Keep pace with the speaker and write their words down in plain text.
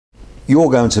you're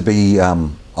going to be,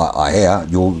 I hear,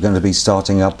 you're going to be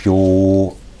starting up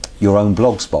your own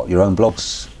blog spot, your own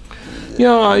blogs.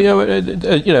 Yeah,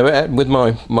 you know, with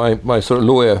my sort of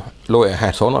lawyer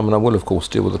hat on, I mean, I will of course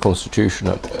deal with the Constitution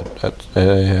at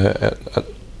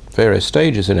various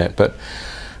stages in it, but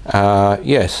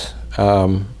yes,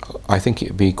 I think it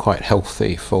would be quite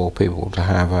healthy for people to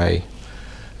have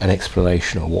an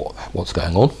explanation of what's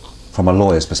going on. From a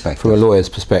lawyer's perspective. From a lawyer's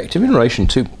perspective, in relation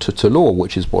to law,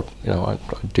 which is what I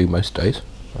do most days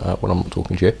when I'm not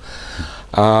talking to you.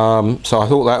 So I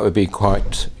thought that would be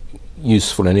quite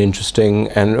useful and interesting,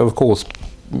 and of course,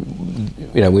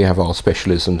 we have our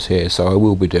specialisms here. So I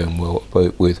will be doing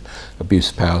work with abuse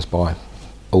of powers by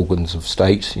organs of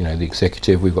state. The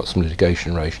executive. We've got some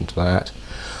litigation in relation to that.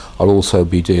 I'll also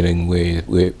be dealing with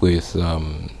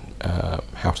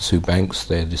how to sue banks,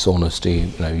 their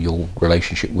dishonesty, your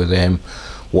relationship with them,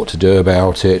 what to do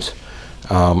about it,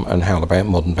 and how the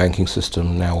modern banking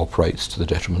system now operates to the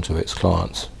detriment of its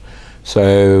clients.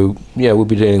 So yeah, we'll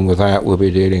be dealing with that. We'll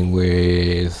be dealing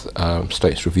with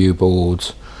states review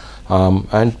boards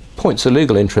and points of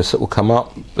legal interest that will come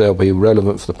up. They'll be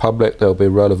relevant for the public. They'll be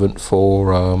relevant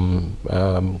for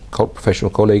professional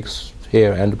colleagues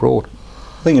here and abroad.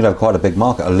 I think you'd have quite a big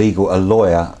market, a legal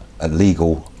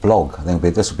blog. I think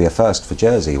this will be a first for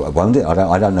Jersey, won't it? I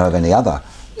don't know of any other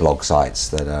blog sites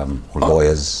that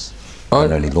lawyers,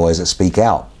 not only lawyers that speak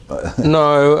out.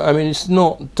 No, I mean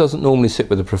doesn't normally sit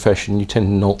with the profession. You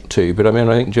tend not to, but I mean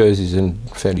I think Jersey's in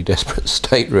a fairly desperate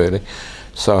state really,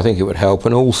 so I think it would help.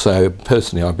 And also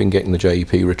personally, I've been getting the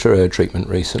JEP treatment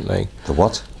recently. The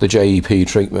what? The JEP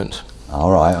treatment.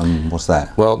 All right, what's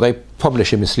that? Well, they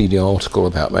publish a misleading article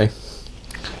about me.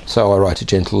 So I write a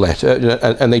gentle letter,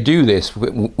 and they do this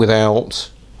without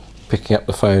picking up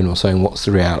the phone or saying what's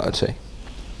the reality.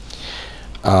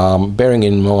 Bearing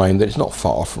in mind that it's not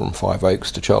far from Five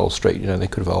Oaks to Charles Street, they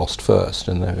could have asked first,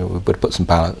 and they would have put some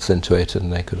balance into it,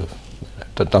 and they could have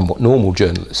done what normal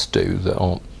journalists do that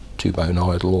aren't too bone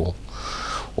idle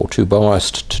or too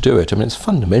biased to do it. I mean, it's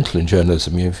fundamental in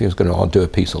journalism. If you're going to do a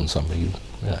piece on somebody,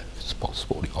 if it's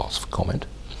possible, you ask for comment.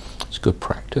 It's good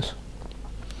practice.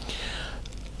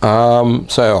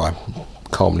 So I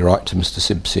calmly write to Mr.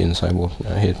 Simpson and say, well,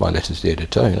 here's my letter to the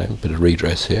editor, a bit of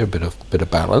redress here, a bit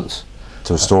of balance.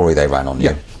 To a story they ran on you.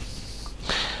 Yeah.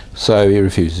 So he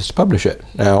refuses to publish it.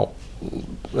 Now,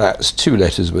 that's 2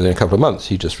 letters within a couple of months.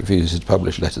 He just refuses to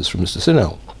publish letters from Mr.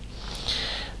 Sinel.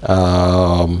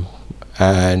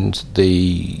 And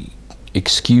the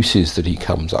excuses that he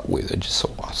comes up with are just so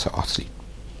utterly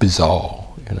bizarre.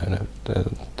 They're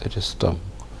just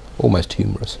almost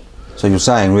humorous. So you're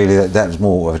saying really that was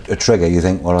more of a trigger? You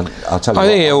think? Well, I'll tell you. I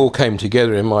think it all came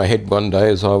together in my head one day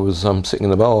as I was sitting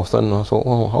in the bath, and I thought,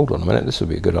 well, hold on a minute, this would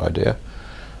be a good idea.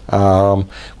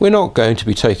 We're not going to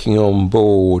be taking on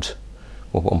board,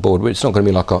 it's not going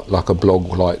to be like a blog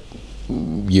like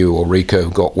you or Rico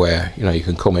got, where you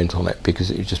can comment on it, because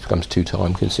it just becomes too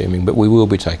time consuming. But we will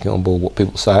be taking on board what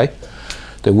people say.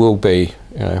 There will be,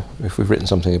 if we've written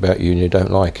something about you and you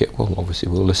don't like it, well, obviously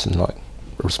we'll listen like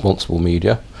responsible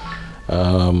media.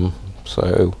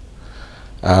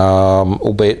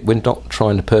 Albeit we're not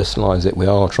trying to personalise it, we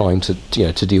are trying to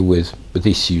to deal with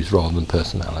issues rather than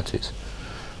personalities.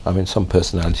 I mean, some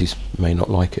personalities may not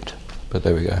like it, but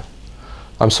there we go.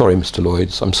 I'm sorry, Mr.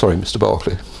 Lloyds. I'm sorry, Mr.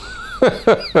 Barclay.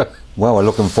 Well, we're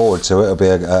looking forward to it. It'll be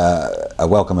a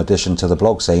welcome addition to the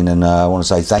blog scene, and I want to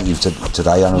say thank you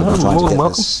today. I know we've been trying to get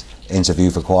this interview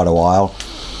for quite a while.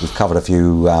 We've covered a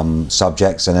few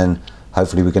subjects, and then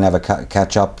hopefully we can have a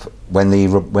catch up when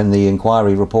the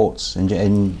inquiry reports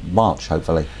in March,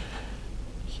 hopefully.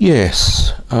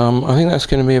 Yes, I think that's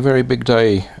going to be a very big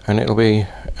day, and it'll be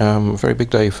a very big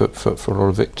day for a lot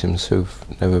of victims who've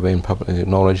never been publicly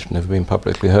acknowledged, never been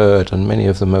publicly heard, and many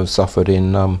of them have suffered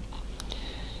in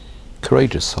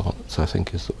courageous silence, I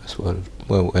think is the best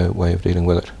way of dealing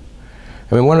with it.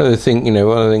 I mean, one of the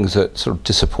things that sort of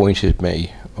disappointed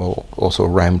me, or sort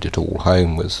of rammed it all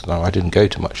home, was I didn't go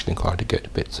to much of the inquiry to get to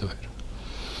bits of it.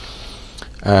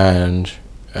 And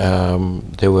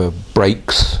there were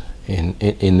breaks in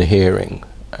the hearing,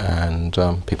 and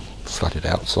people flooded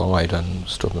outside and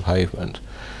stood on the pavement.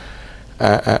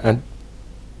 And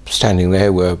standing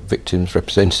there were victims,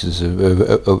 representatives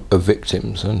of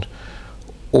victims, and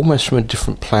almost from a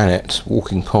different planet,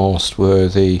 walking past were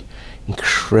the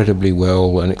incredibly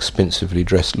well and expensively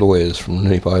dressed lawyers from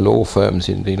nearby law firms,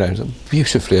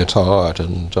 beautifully attired,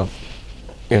 and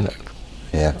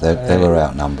yeah, they were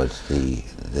outnumbered,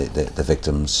 the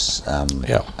victims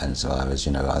and survivors.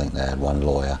 I think they had one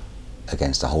lawyer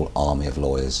against a whole army of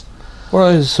lawyers. Well,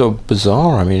 it's so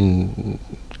bizarre. I mean,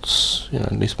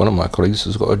 at least one of my colleagues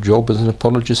has got a job as an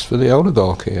apologist for the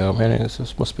oligarchy. I mean,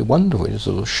 it must be wonderful. You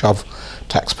sort of shove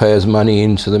taxpayers' money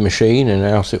into the machine, and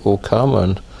out it will come,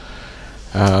 and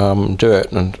do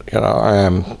it. And I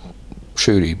am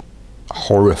truly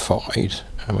horrified.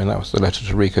 I mean, that was the letter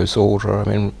to Rico Sordra. I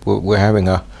mean, we're having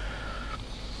an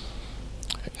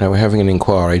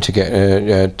inquiry to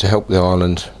get to help the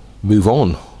island move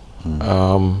on,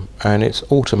 and it's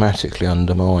automatically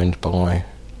undermined by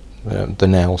the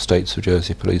now States of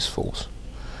Jersey Police Force.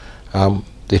 The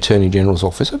Attorney General's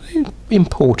office, they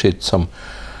imported some,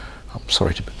 I'm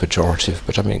sorry to be pejorative,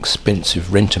 but I mean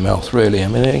expensive rent-a-mouth, really. I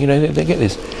mean, they get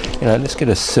this, let's get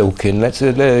a silk in, let's,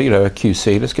 a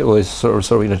QC, let's get all this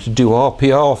sort of, to do our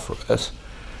PR for us.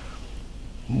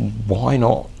 Why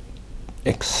not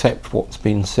accept what's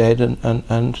been said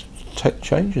and take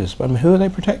changes? I mean, who are they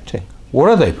protecting? What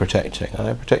are they protecting? Are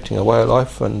they protecting a way of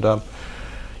life and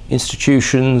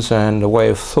institutions and a way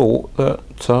of thought that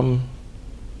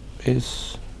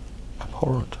is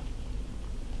abhorrent?